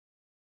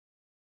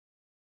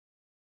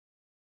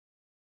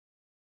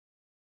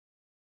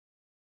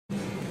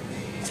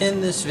In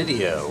this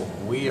video,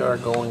 we are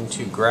going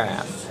to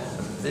graph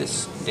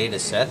this data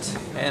set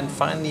and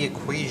find the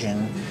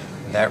equation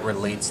that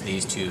relates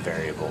these two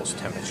variables,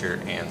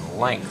 temperature and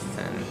length.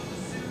 And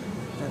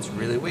that's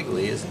really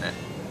wiggly, isn't it?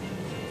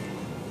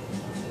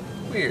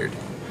 Weird.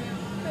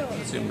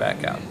 Let's zoom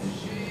back out.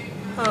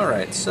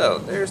 Alright, so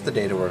there's the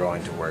data we're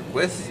going to work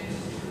with.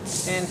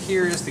 And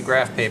here is the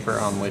graph paper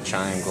on which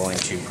I am going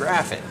to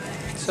graph it.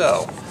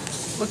 So,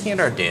 looking at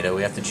our data,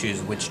 we have to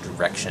choose which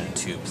direction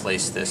to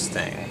place this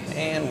thing.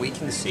 And we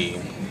can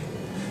see,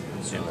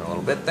 zoom in a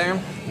little bit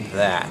there,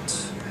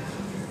 that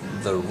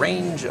the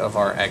range of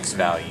our x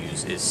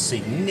values is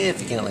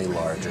significantly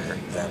larger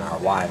than our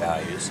y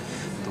values.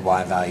 The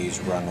y values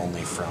run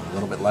only from a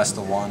little bit less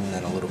than 1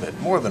 and a little bit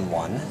more than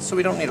 1, so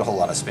we don't need a whole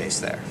lot of space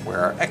there. Where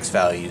our x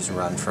values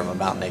run from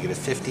about negative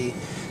 50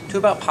 to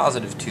about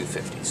positive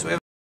 250. So we have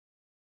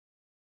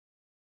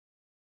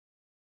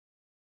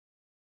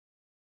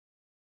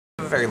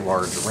a very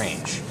large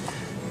range.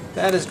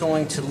 That is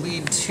going to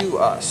lead to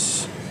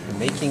us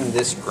making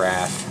this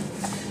graph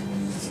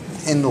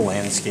in the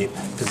landscape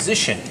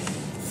position.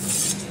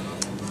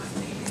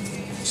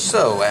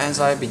 So as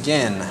I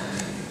begin,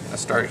 I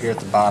start here at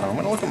the bottom. I'm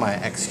going to look at my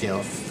x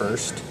scale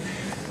first.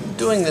 I'm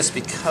doing this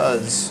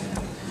because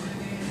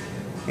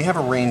we have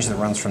a range that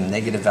runs from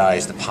negative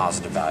values to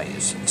positive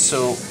values.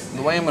 So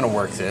the way I'm going to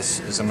work this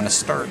is I'm going to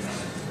start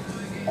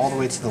all the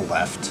way to the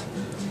left,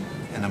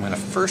 and I'm going to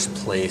first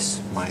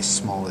place my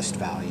smallest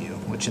value,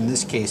 which in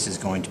this case is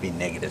going to be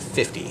negative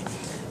 50.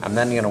 I'm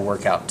then going to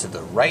work out to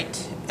the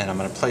right, and I'm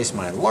going to place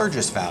my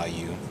largest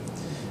value,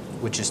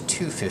 which is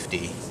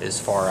 250, as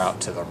far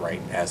out to the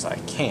right as I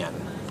can.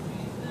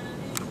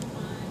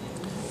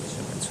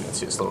 So we can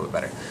see this a little bit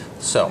better.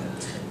 So,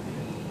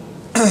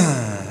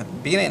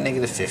 beginning at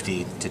negative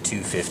 50 to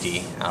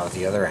 250 out at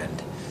the other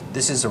end,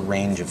 this is a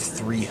range of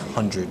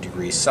 300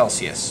 degrees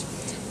Celsius.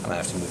 I'm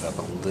going to have to move up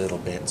a little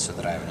bit so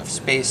that I have enough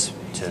space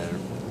to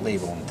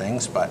label and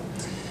things, but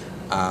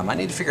I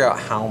need to figure out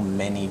how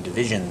many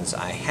divisions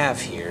I have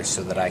here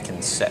so that I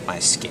can set my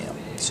scale.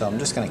 So I'm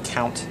just going to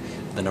count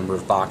the number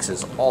of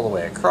boxes all the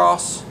way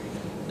across,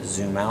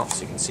 zoom out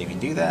so you can see me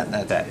do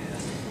that.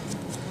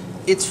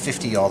 It's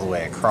 50 all the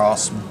way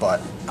across,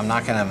 but I'm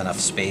not going to have enough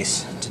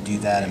space to do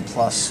that, and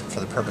plus,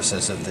 for the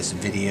purposes of this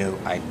video,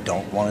 I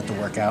don't want it to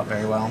work out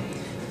very well.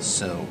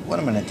 So what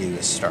I'm going to do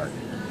is start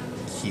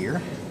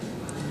here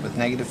with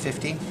negative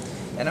 50,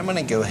 and I'm going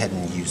to go ahead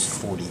and use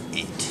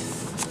 48.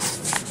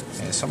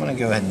 Okay, so I'm going to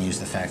go ahead and use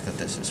the fact that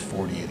this is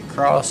 48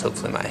 across.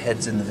 Hopefully my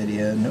head's in the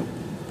video. Nope.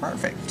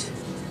 Perfect.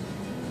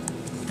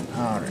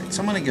 Alright,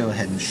 so I'm going to go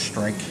ahead and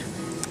strike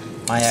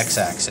my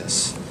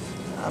x-axis.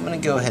 I'm going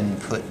to go ahead and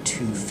put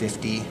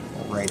 250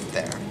 right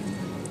there.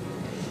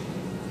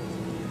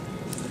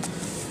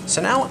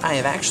 So now I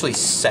have actually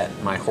set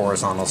my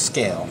horizontal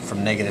scale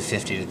from negative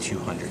 50 to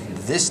 200.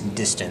 This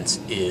distance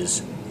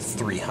is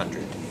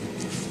 300.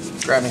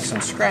 Grabbing some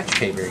scratch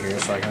paper here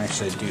so I can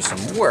actually do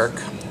some work,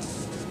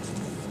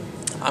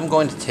 I'm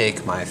going to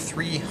take my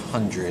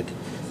 300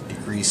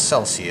 degrees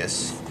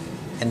Celsius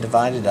and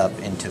divide it up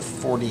into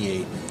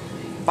 48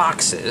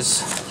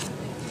 boxes.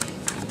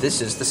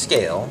 This is the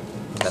scale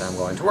that I'm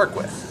going to work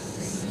with.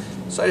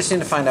 So I just need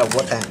to find out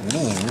what that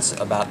means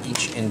about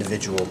each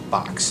individual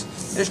box.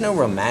 There's no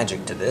real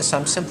magic to this,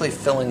 I'm simply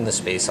filling the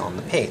space on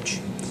the page.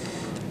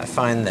 I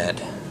find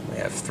that we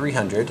have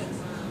 300, you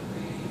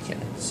can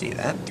see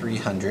that,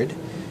 300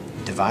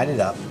 divided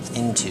up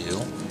into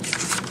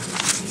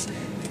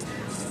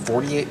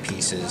 48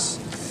 pieces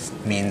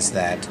means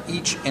that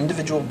each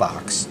individual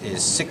box is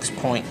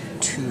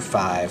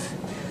 6.25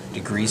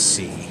 degrees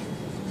C.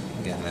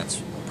 Again,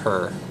 that's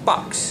per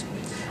box.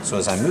 So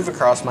as I move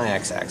across my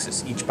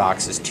x-axis, each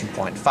box is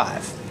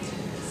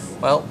 2.5.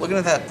 Well, looking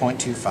at that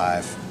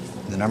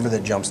 0.25, the number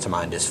that jumps to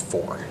mind is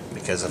 4,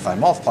 because if I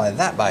multiply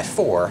that by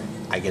 4,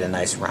 I get a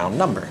nice round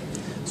number.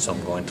 So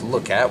I'm going to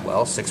look at,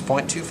 well,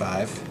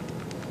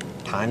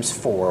 6.25 times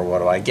 4, what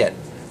do I get?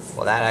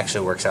 Well, that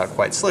actually works out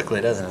quite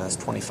slickly, doesn't it? That's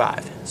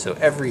 25. So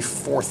every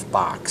fourth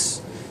box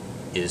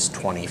is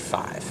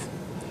 25.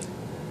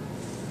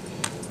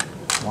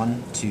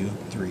 1, 2,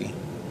 3.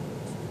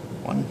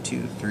 1,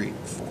 2, 3,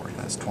 4.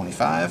 That's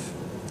 25.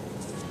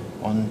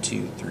 1,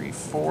 2, 3,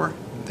 4.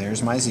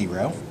 There's my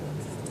 0.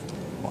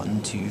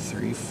 1, 2,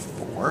 3,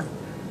 4.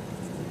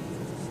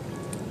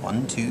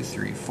 1, 2,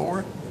 3,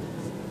 4.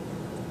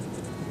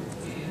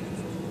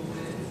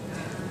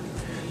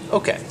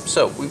 Okay,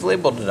 so we've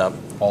labeled it up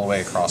all the way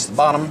across the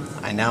bottom.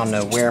 I now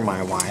know where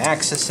my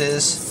y-axis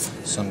is,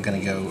 so I'm going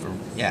to go,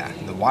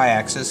 the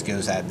y-axis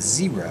goes at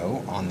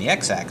 0 on the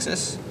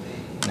x-axis.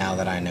 Now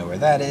that I know where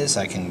that is,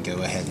 I can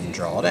go ahead and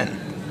draw it in.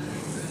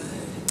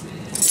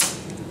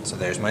 So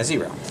there's my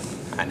 0.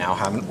 I now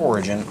have an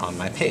origin on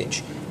my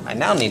page. I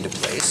now need to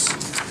place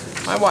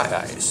my y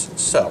values.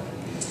 So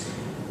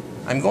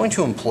I'm going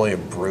to employ a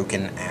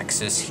broken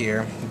axis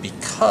here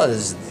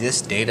because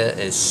this data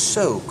is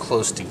so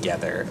close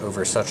together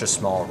over such a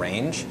small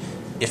range.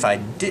 If I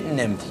didn't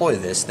employ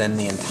this, then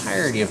the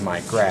entirety of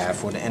my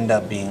graph would end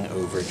up being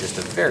over just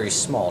a very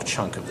small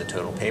chunk of the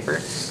total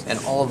paper, and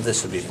all of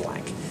this would be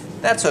blank.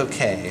 That's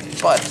okay,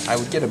 but I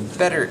would get a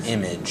better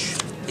image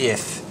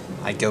if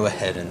I go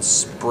ahead and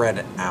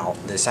spread out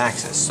this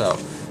axis. So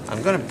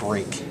I'm going to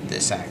break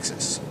this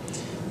axis.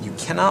 You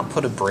cannot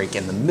put a break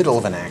in the middle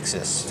of an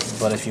axis,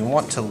 but if you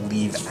want to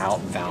leave out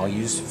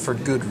values for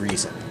good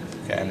reason,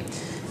 okay?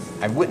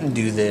 I wouldn't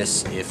do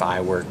this if I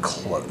were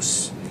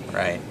close,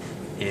 right?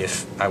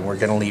 If I were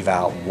going to leave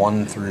out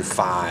 1 through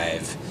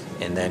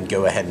 5 and then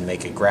go ahead and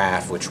make a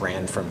graph which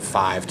ran from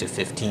 5 to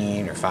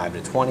 15 or 5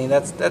 to 20,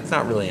 that's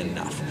not really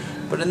enough.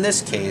 But in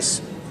this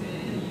case,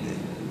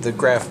 the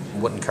graph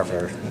wouldn't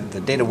cover, the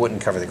data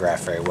wouldn't cover the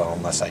graph very well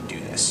unless I do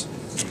this.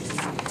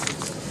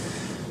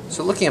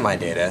 So looking at my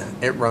data,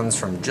 it runs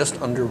from just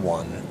under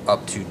 1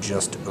 up to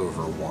just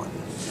over 1.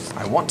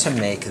 I want to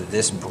make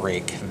this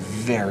break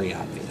very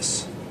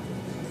obvious,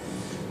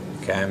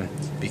 okay?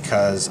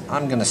 Because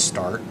I'm going to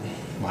start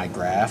my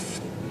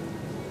graph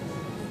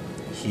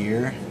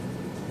here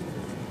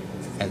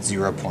at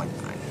 0.9.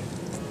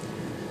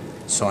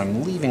 So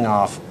I'm leaving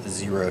off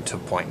 0 to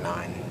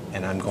 0.9,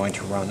 and I'm going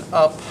to run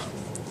up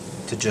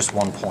to just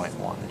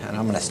 1.1, and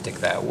I'm going to stick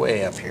that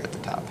way up here at the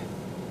top.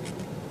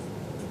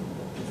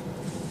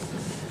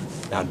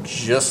 Now,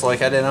 just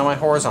like I did on my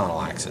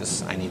horizontal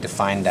axis, I need to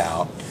find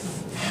out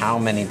how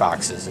many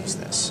boxes is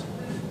this.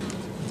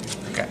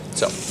 Okay,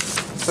 so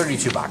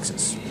 32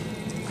 boxes.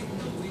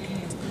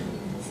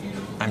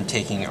 I'm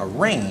taking a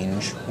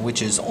range,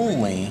 which is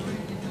only,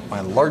 my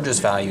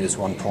largest value is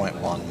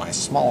 1.1, my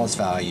smallest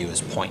value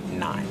is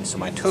 0.9. So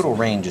my total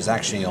range is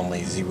actually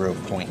only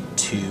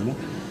 0.2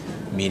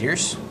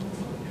 meters,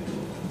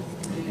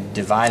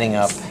 dividing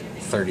up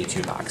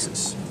 32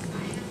 boxes.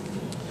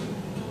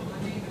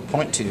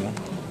 0.2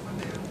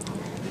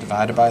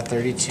 divided by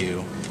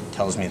 32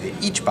 tells me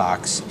that each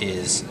box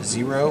is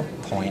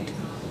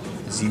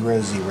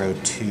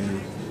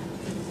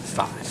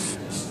 0.0025.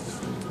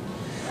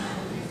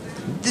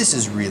 This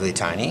is really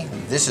tiny.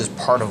 This is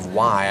part of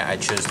why I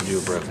chose to do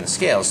a broken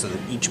scale, so that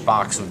each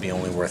box would be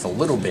only worth a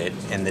little bit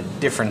and the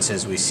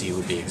differences we see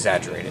would be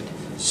exaggerated.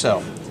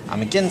 So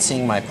I'm again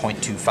seeing my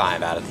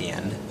 0.25 out at the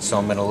end, so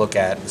I'm going to look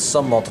at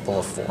some multiple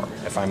of 4.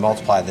 If I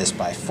multiply this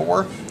by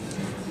 4,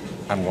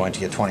 I'm going to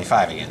get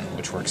 25 again,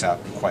 which works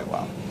out quite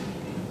well.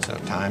 So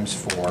times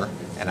 4,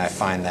 and I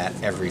find that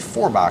every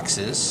 4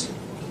 boxes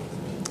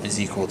is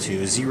equal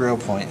to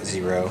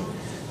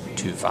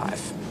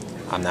 0.025.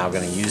 I'm now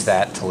going to use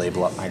that to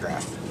label up my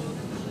graph.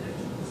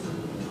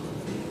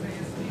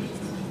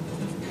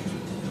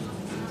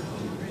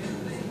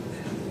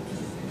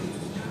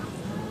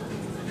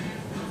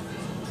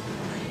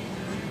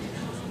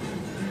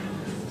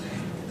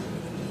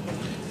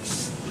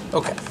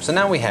 Okay, so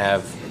now we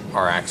have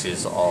our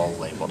axes all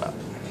labeled up.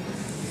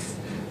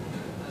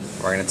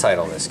 We're going to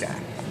title this guy.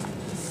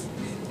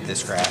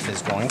 This graph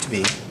is going to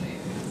be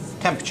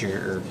temperature,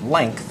 or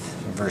length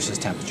versus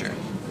temperature.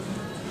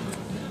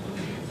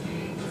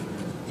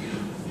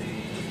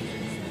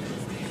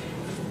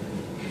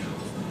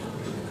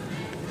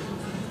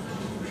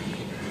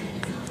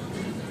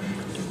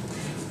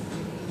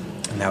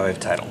 And now we have a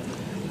title.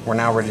 We're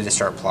now ready to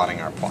start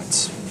plotting our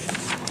points.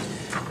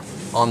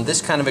 On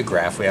this kind of a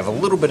graph, we have a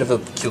little bit of a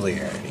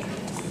peculiarity.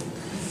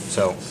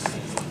 So,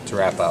 to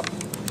wrap up,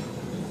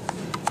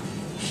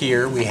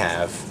 here we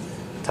have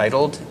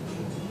titled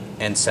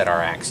and set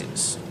our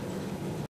axes.